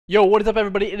Yo, what is up,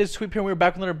 everybody? It is Sweep here, and we're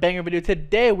back with another banger video.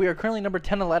 Today, we are currently number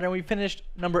 10 on the ladder, and we finished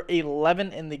number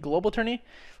 11 in the global tourney.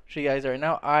 I'll show you guys right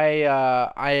now.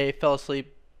 I fell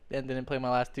asleep and didn't play my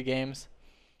last two games.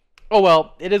 Oh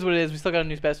well, it is what it is. We still got a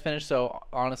new best finish, so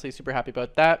honestly, super happy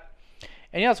about that.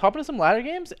 And yeah, let's hop into some ladder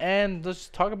games, and let's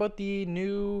talk about the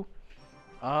new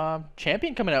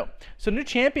champion coming out. So new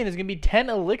champion is gonna be 10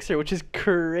 elixir, which is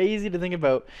crazy to think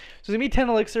about. So it's gonna be 10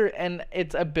 elixir, and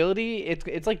its ability,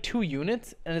 it's like 2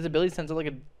 units, and its ability sends out like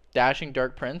a dashing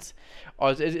dark prince. Oh,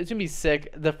 it's gonna be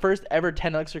sick. The first ever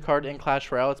 10 elixir card in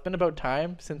Clash Royale. It's been about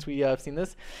time since we have seen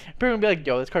this. People are gonna be like,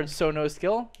 yo, this card's so no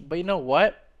skill, but you know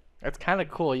what? That's kind of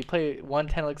cool. You play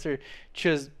 10 elixir,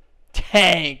 just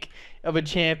tank of a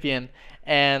champion.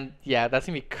 And yeah, that's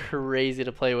gonna be crazy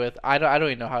to play with. I don't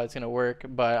even know how it's gonna work,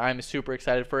 but I'm super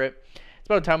excited for it. It's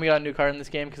about time we got a new card in this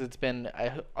game because it's been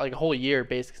like a whole year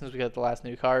basically since we got the last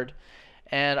new card.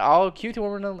 And I'll cue to when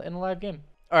we're in a live game.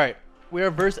 All right, we are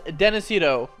versus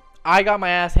Denisito. I got my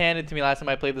ass handed to me last time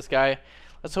I played this guy.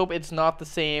 Let's hope it's not the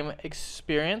same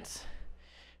experience.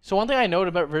 So one thing I noted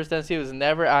about versus Denisito is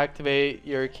never activate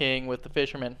your king with the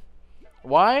fisherman.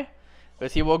 Why?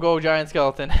 Because he will go giant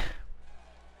skeleton.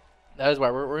 That is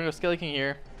why we're going to go Skelly King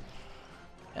here.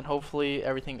 And hopefully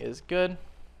everything is good.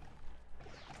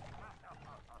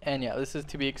 And yeah, this is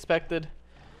to be expected.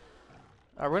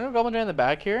 We're going to go Goblin Giant in the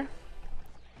back here.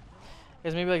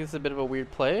 Because maybe like this is a bit of a weird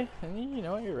play. And you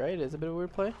know what, you're right, it is a bit of a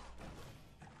weird play.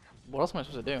 What else am I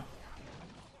supposed to do?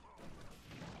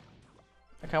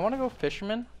 Okay, I want to go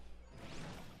Fisherman.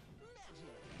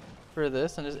 For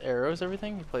this and just arrows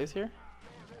everything he plays here.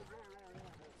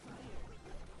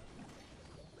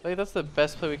 Like that's the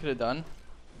best play we could have done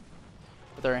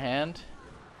with our hand.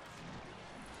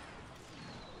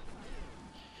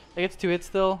 Like it's 2 hits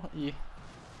still. Yeah.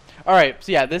 All right,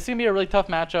 so yeah, this is gonna be a really tough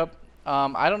matchup.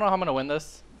 I don't know how I'm gonna win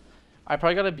this. I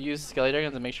probably gotta abuse Skelly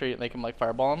Dragons and make sure you make him like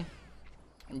fireball him.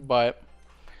 But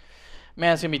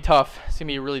man, it's gonna be tough. It's gonna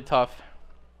be really tough.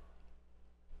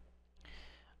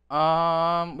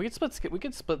 We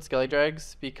could split Skelly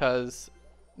Drags because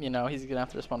you know he's gonna have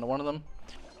to respond to one of them.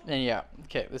 And yeah,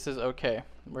 okay, this is okay.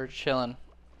 We're chilling.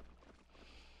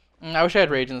 I wish I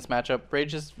had Rage in this matchup.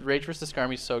 Rage versus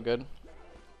Skarmy is so good.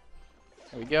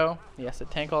 There we go. He has to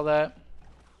tank all that.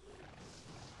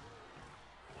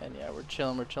 And yeah, we're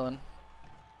chilling, we're chilling.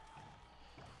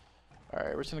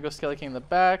 Alright, we're just gonna go Skelly King in the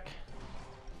back.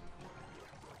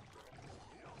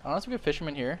 Honestly, we have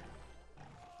Fisherman here.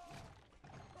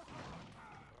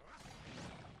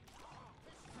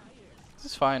 This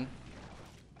is fine.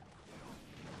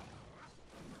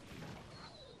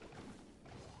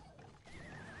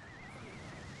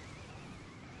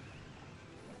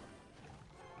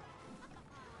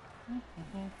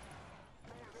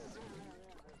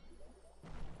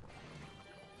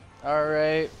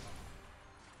 Alright.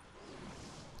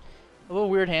 A little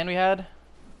weird hand we had.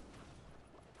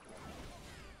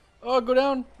 Oh, go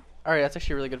down. Alright, that's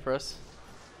actually really good for us.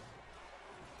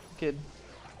 We could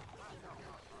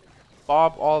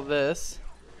bob all this.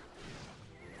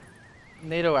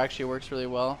 NATO actually works really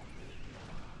well.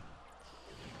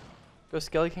 Go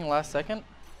Skelly King last second.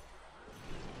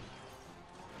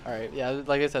 Alright, yeah,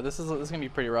 like I said, this is gonna be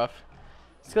pretty rough.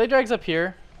 Skelly Drag's up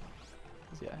here.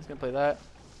 Yeah, he's gonna play that.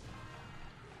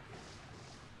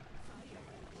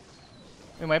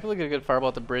 We might be able to get a good fireball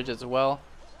at the bridge as well.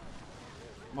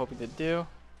 I'm hoping to do.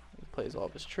 He plays all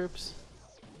of his troops.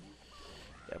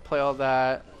 Yeah, play all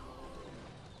that.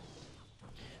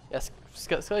 Yes,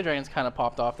 Skelly Dragons kind of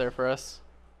popped off there for us.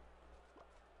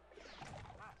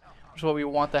 Which is what we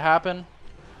want to happen.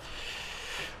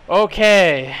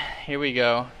 Okay, here we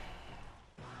go.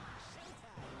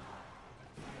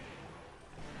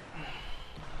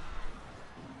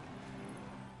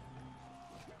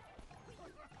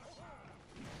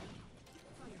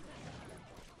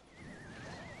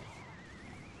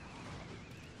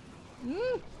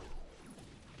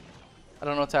 I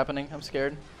don't know what's happening. I'm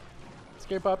scared.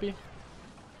 Scared, Poppy.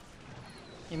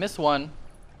 He missed one.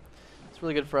 It's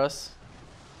really good for us.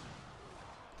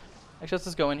 Actually, let's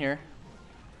just go in here.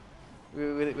 We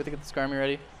have to get the Skarmy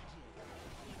ready.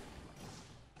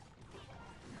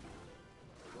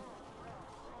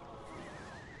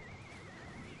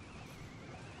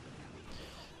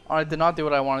 Oh, I did not do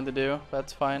what I wanted to do.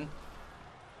 That's fine.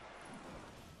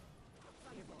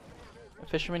 A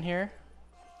Fisherman here.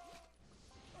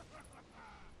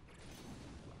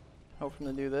 Hope for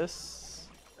him to do this.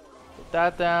 Get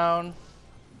that down.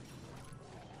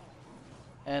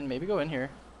 And maybe go in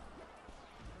here.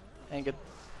 And get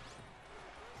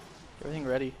everything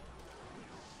ready.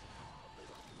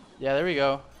 Yeah, there we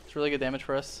go. It's really good damage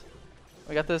for us.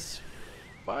 We got this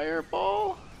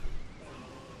fireball.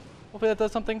 Hopefully that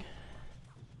does something.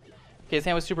 Okay, his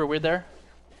hand was super weird there.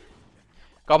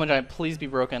 Goblin Giant, please be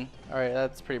broken. Alright,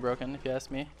 that's pretty broken if you ask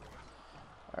me.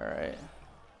 Alright.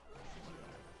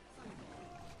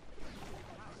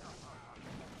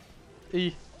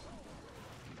 E.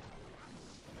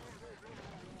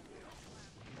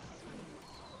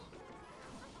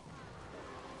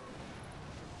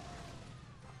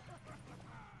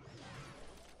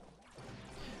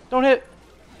 Don't hit.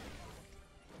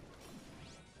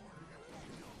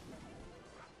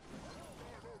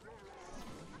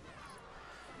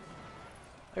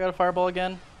 I got a fireball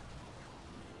again.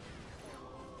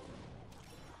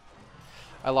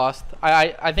 I lost.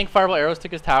 I think fireball arrows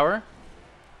took his tower,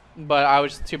 but I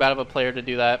was just too bad of a player to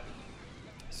do that.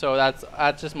 So that's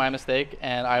just my mistake,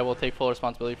 and I will take full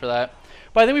responsibility for that.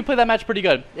 But I think we played that match pretty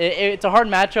good. It's a hard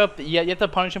matchup. You have to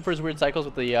punish him for his weird cycles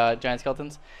with the giant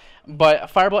skeletons. But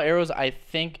fireball arrows, I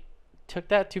think, took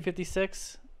that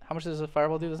 256. How much does a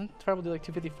fireball do? Doesn't fireball do like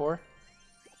 254?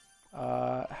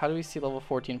 How do we see level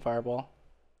 14 fireball?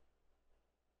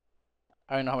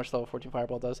 I don't know how much level 14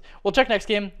 fireball does. We'll check next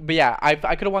game. But yeah, I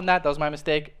could have won that. That was my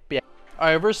mistake. But yeah.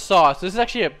 Alright, versus Sauce. So this is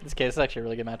actually a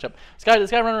really good matchup.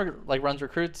 This guy runs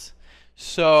recruits.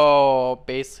 So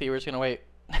basically we're just gonna wait.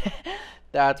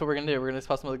 That's what we're gonna do. We're gonna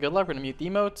spell some of the good luck. We're gonna mute the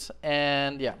emotes,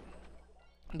 and yeah.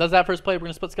 Does that first play. We're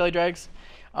gonna split Skelly Drags.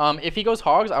 If he goes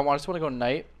Hogs, I just wanna go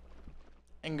Knight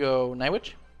and go Night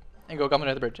Witch and go Goblin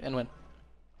at the bridge and win.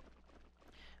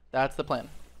 That's the plan.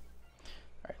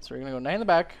 Alright, so we're gonna go Knight in the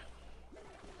back.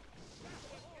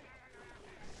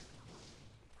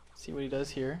 See what he does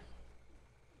here.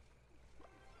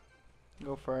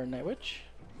 Go for our Night Witch.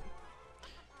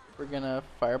 We're gonna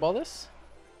fireball this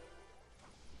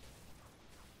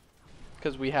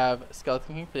because we have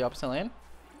Skeleton King for the opposite lane.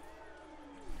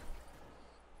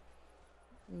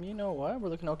 You know what? We're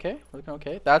looking okay. We're looking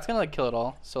okay. That's gonna like kill it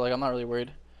all. So like I'm not really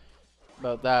worried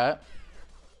about that.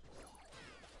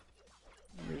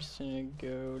 We're just gonna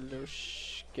go little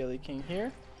Skelly King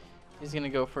here. He's gonna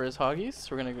go for his Hoggies.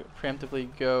 So we're gonna preemptively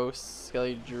go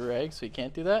Skelly Drag, so he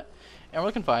can't do that. And we're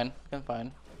looking fine. Looking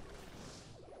fine.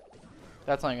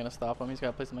 That's not gonna stop him. He's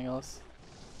gotta play something else.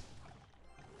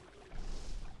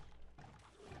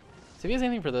 See if he has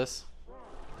anything for this.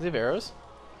 Does he have arrows?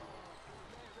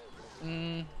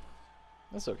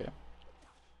 That's okay.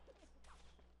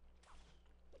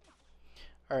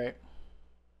 Alright.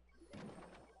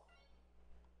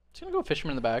 Just gonna go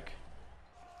Fisherman in the back.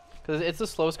 Because it's the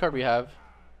slowest card we have.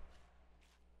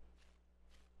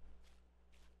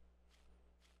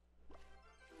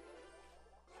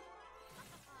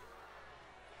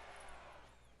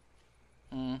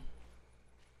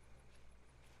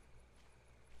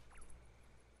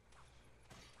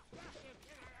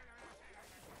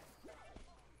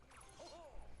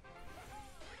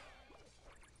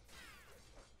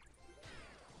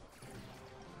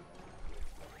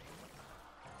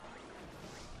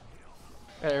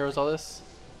 Got arrows, all this.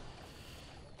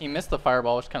 He missed the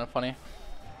fireball, which is kind of funny.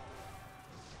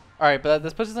 Alright, but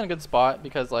this puts us in a good spot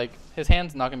because like his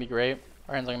hand's not going to be great.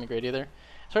 Our hand's not going to be great either.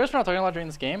 So I guess we're not talking a lot during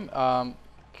this game. Kind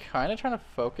of trying to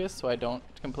focus so I don't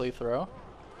completely throw.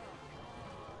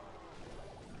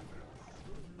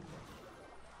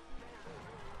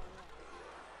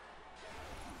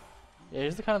 Yeah,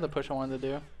 here's the kind of the push I wanted to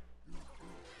do.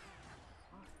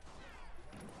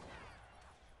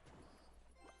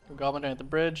 Goblin down at the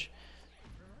bridge.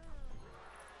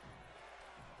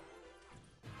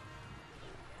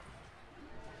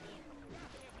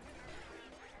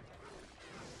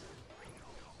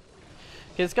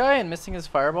 Okay, this guy and missing his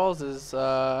fireballs is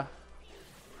gonna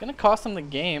cost him the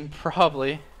game,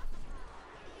 probably.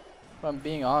 If I'm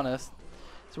being honest.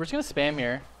 So we're just gonna spam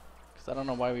here, because I don't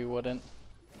know why we wouldn't.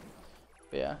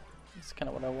 But yeah, that's kind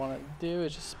of what I want to do,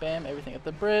 is just spam everything at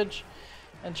the bridge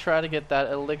and try to get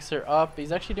that elixir up.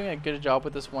 He's actually doing a good job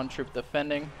with this one troop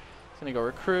defending. He's gonna go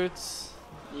recruits.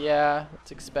 Yeah, that's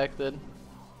expected.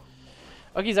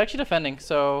 Okay, he's actually defending,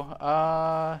 so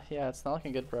yeah, it's not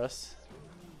looking good for us.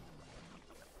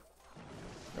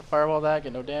 Go fireball that,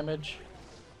 get no damage.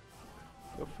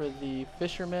 Go for the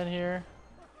fisherman here.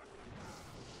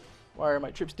 Why are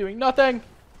my troops doing nothing?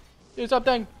 Do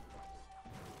something!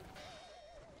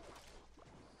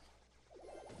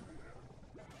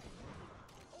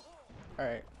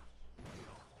 Alright.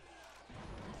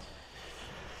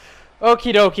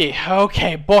 Okie dokie.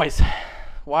 Okay, boys.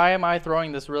 Why am I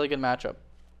throwing this really good matchup?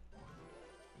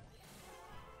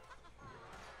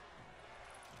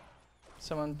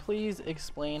 Someone please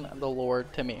explain the lore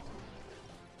to me.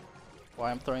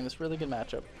 Why I'm throwing this really good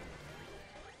matchup.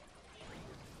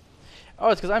 Oh,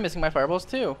 it's because I'm missing my fireballs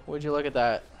too. Would you look at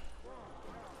that?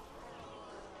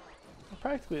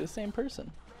 practically the same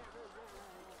person.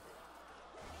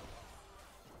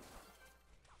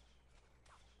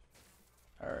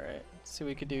 Alright, let's see what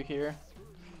we could do here.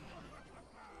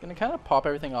 Gonna kind of pop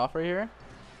everything off right here.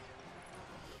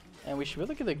 And we should be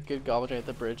able to get a good Goblin Giant at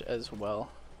the bridge as well.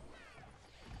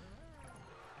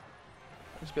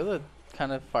 Just be able to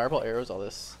kind of fireball arrows all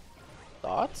this.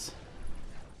 Thoughts?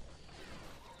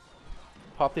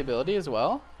 Pop the ability as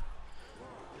well.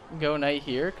 Go Knight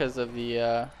here because of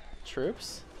the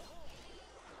troops.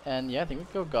 And yeah, I think we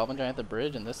could go Goblin Giant at the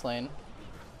bridge in this lane.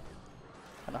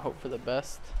 Kind of hope for the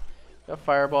best. We got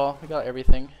fireball. We got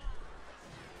everything.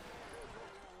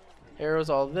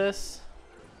 Arrows, all this.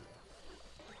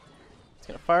 It's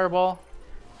gonna fireball.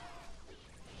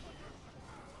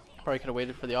 Probably could have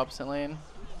waited for the opposite lane.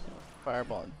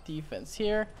 Fireball and defense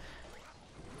here.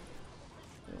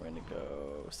 Then we're gonna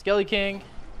go Skelly King.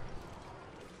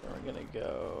 Then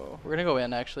we're gonna go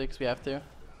in actually because we have to.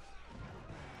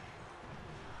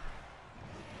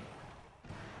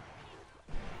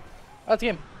 That's the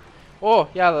game. Oh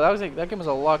yeah, that game was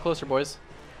a lot closer, boys.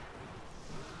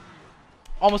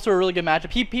 Almost to a really good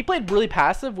matchup. He played really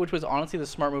passive, which was honestly the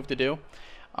smart move to do.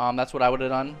 That's what I would have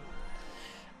done.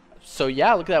 So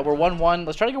yeah, look at that. We're 1-1.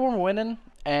 Let's try to get one more winning.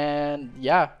 And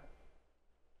yeah.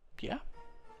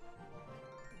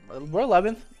 We're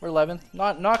 11th. We're 11th.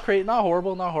 Not great. Not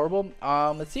horrible. Not horrible.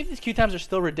 Let's see if these Q times are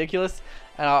still ridiculous.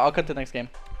 And I'll cut to the next game.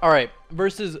 All right.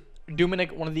 Versus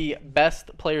Dominic, one of the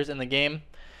best players in the game.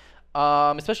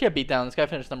 Especially at beatdown. This guy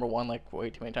finished number 1 like way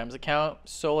too many times a count.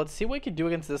 So let's see what we can do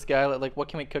against this guy. Like what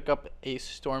can we cook up a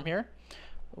storm here?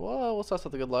 Well, we'll suss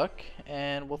with the good luck,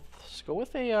 and we'll go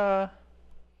with a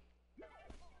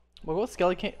we'll go with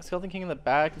Skeleton King in the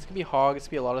back. This could be Hog. This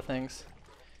could be a lot of things.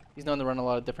 He's known to run a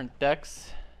lot of different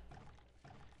decks.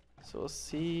 So we'll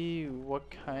see what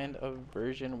kind of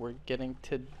version we're getting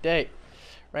today.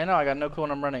 Right now, I got no clue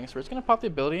what I'm running, so we're just gonna pop the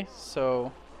ability.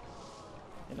 So,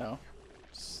 you know.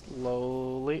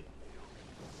 Slowly.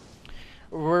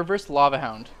 Reverse Lava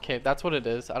Hound. Okay, that's what it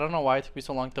is. I don't know why it took me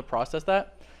so long to process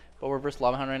that, but reverse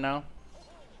Lava Hound right now.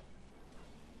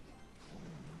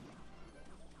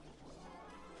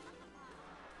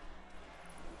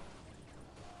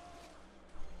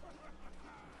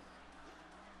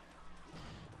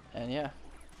 And yeah.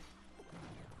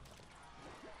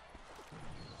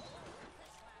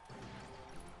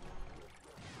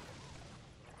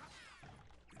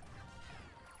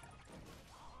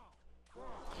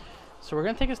 So we're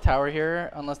gonna take his tower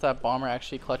here, unless that bomber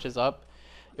actually clutches up.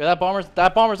 Yo, that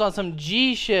bomber's on some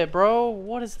G shit, bro.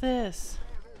 What is this?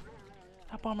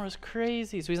 That bomber is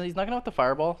crazy. So he's not gonna have the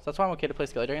fireball. So that's why I'm okay to play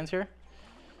Skelly Dragons here,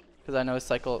 because I know his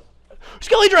cycle.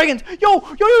 Skelly Dragons!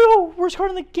 Yo! Worst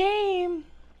card in the game.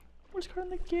 Worst card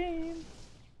in the game.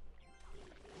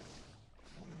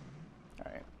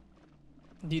 All right.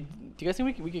 Do you guys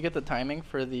think we could get the timing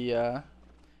for the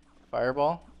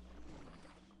fireball?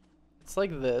 It's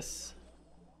like this.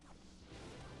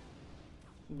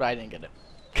 But I didn't get it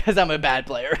because I'm a bad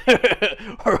player.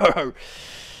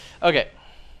 Okay.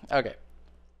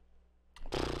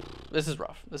 This is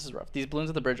rough. These balloons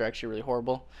at the bridge are actually really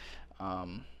horrible. Yeah,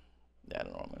 I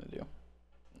don't know what I'm gonna do.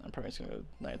 I'm probably just gonna go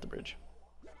Knight at the bridge.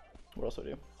 What else do I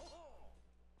do?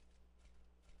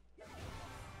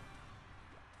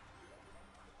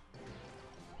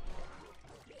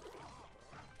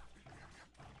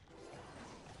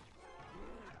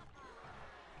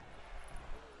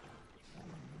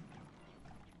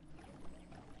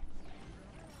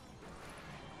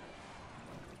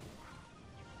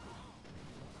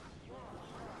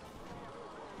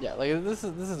 Yeah, like this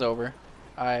is over.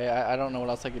 I don't know what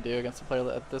else I could do against a player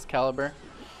at this caliber.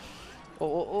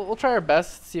 We'll try our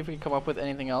best to see if we can come up with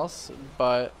anything else,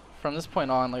 but from this point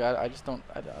on, like I just don't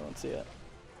see it,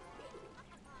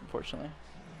 unfortunately.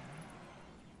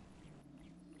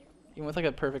 Even with like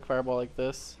a perfect fireball like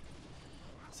this,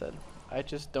 I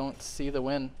just don't see the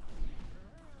win.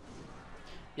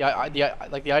 Yeah,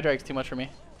 like the eye drag's too much for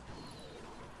me.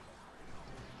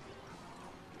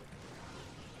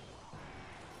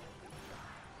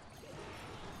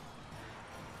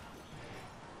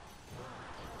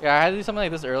 Yeah, I had to do something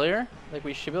like this earlier. Like,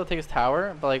 we should be able to take his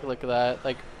tower, but, like, look at that.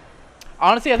 Like,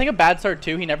 honestly, I think a bad start,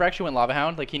 too. He never actually went Lava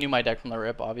Hound. Like, he knew my deck from the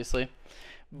rip, obviously.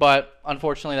 But,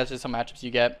 unfortunately, that's just some matchups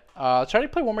you get. Let's try to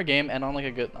play one more game and on, like,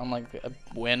 a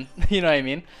win. You know what I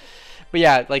mean? But,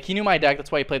 yeah, like, he knew my deck.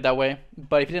 That's why he played that way.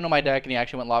 But if he didn't know my deck and he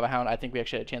actually went Lava Hound, I think we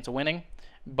actually had a chance of winning.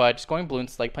 But just going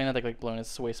Bloons, like, playing that deck like Bloon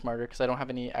is way smarter because I don't have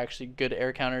any actually good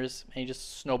air counters. And he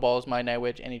just snowballs my Night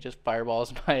Witch and he just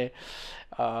fireballs my,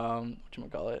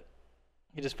 whatchamacallit.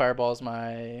 He just fireballs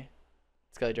my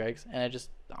Skelly Drags, and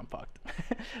I'm fucked.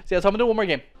 So yeah, so I'm gonna do one more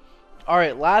game. All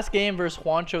right, last game versus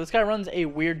Juancho. This guy runs a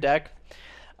weird deck.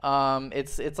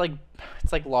 It's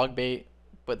like log bait,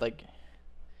 but like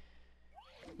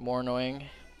more annoying.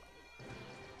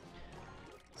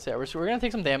 So yeah, we're gonna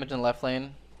take some damage in the left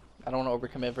lane. I don't want to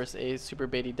overcommit versus a super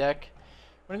baity deck.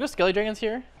 We're gonna go Skelly Dragons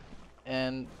here,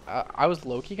 and I was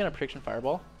low-key gonna prediction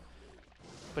Fireball,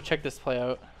 but check this play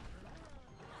out.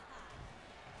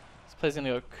 This play's gonna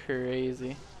go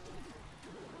crazy.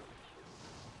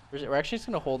 We're actually just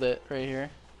gonna hold it right here.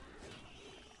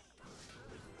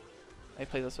 I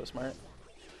play this so smart.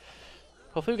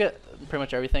 Hopefully we get pretty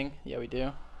much everything. Yeah, we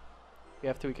do. If we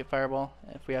have to, we get Fireball.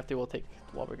 And if we have to, we'll take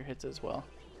wall breaker hits as well.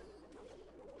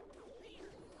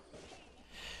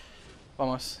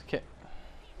 Almost. Okay.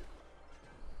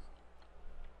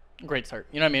 Great start.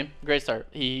 You know what I mean? Great start.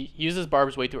 He uses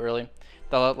barbs way too early.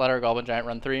 That let our Goblin Giant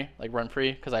run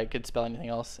free, because I could spell anything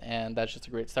else, and that's just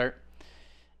a great start.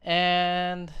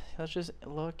 And let's just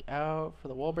look out for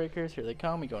the wall breakers. Here they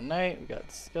come. We go Knight. We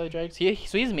got Skelly Dragons.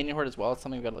 So he's a minion horde as well. It's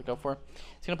something we gotta look out for.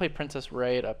 He's gonna play Princess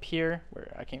right up here,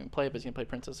 where I can't even play, but he's gonna play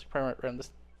Princess probably right around this.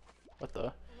 What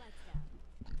the?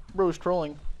 Bro's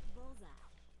trolling.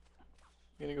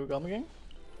 You gonna go Goblin Gang?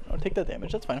 Oh, take that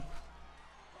damage. That's fine.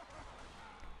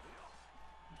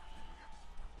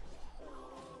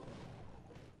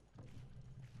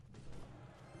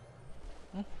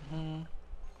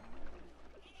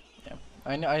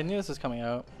 Yeah, I knew this was coming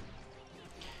out.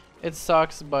 It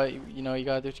sucks, but you know, you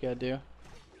gotta do what you gotta do.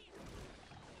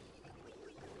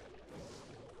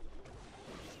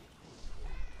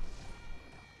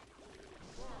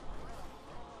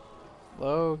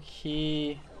 Low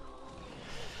key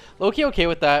okay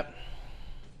with that.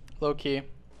 Low key.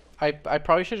 I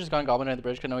probably should have just gone Goblin at the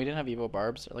bridge, because no, he didn't have Evo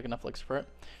Barbs or like enough licks for it.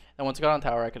 And once it got on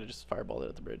tower, I could have just fireballed it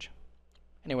at the bridge.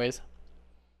 Anyways.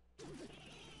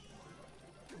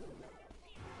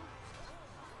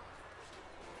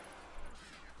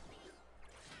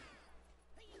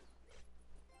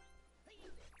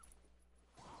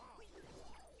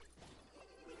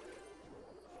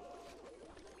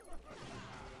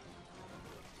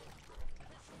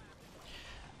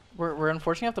 We're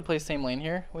unfortunately have to play same lane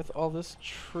here with all this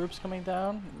troops coming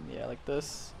down. Yeah, like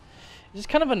this. It's just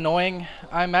kind of annoying.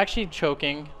 I'm actually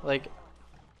choking. Like,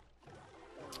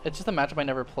 it's just a matchup I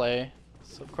never play.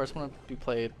 So of course I'm gonna be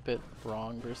play a bit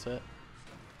wrong versus it.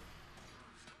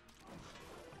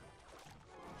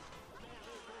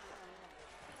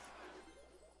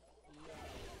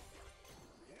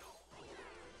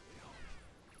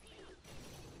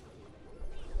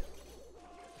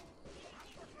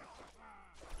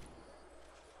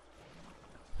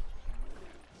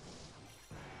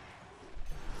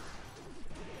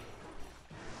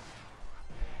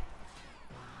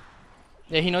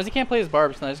 Yeah, he knows he can't play his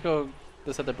barbs, so I just go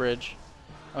this at the bridge,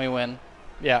 and we win.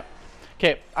 Yeah.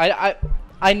 Okay,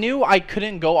 I knew I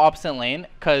couldn't go opposite lane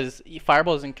because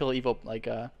Fireball doesn't kill Evo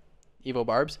Evo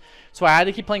barbs, so I had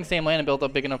to keep playing same lane and build a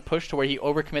big enough push to where he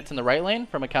overcommits in the right lane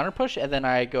from a counter push, and then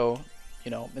I go,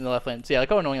 you know, in the left lane. So yeah, look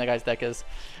how annoying that guy's deck is.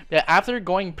 Yeah, after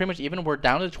going pretty much even, we're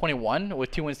down to 21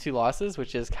 with 2 wins, 2 losses,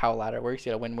 which is how ladder works.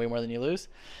 You gotta win way more than you lose.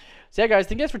 So yeah, guys,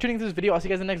 thank you guys for tuning into this video. I'll see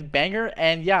you guys in the next banger.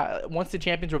 And yeah, once the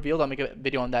champion's revealed, I'll make a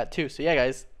video on that too. So yeah,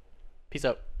 guys, peace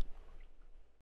out.